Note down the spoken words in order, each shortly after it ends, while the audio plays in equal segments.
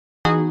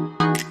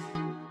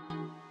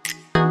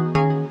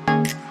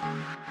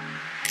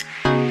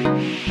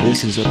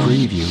This is a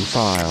preview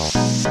file.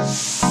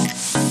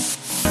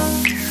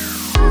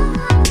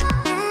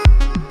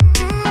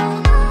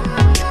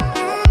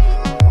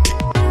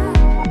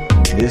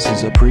 This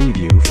is a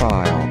preview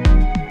file.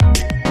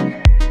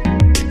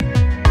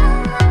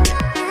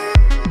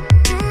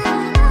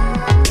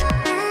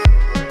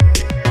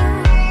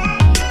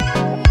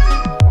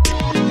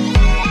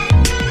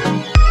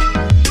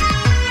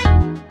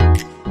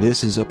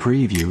 This is a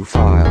preview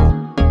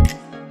file.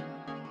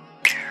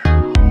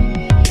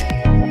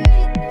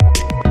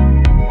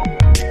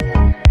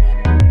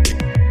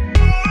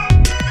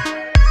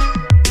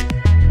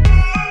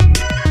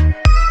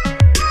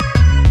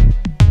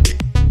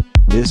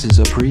 This is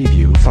a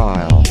preview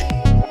file.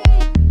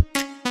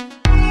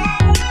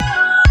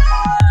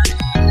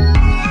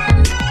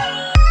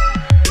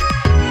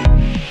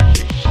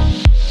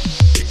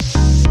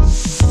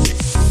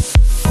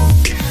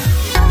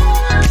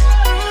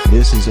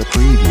 This is a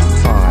preview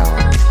file.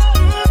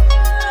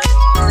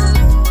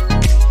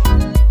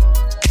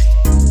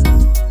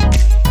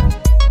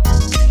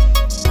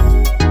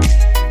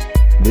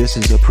 This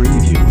is a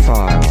preview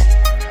file.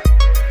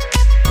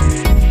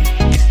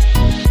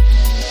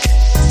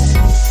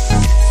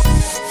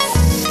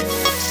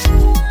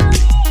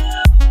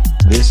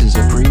 This is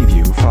a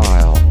preview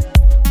file.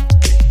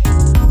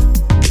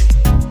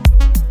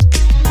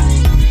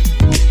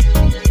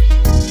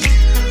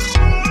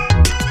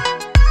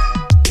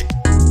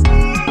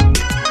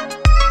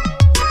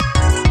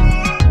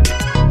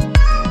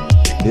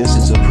 This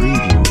is a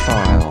preview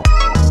file.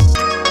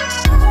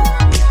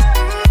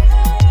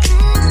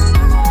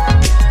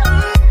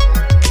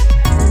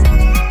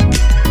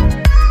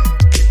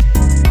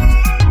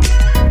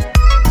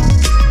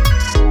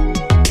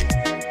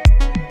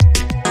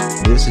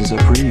 This is a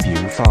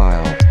preview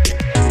file.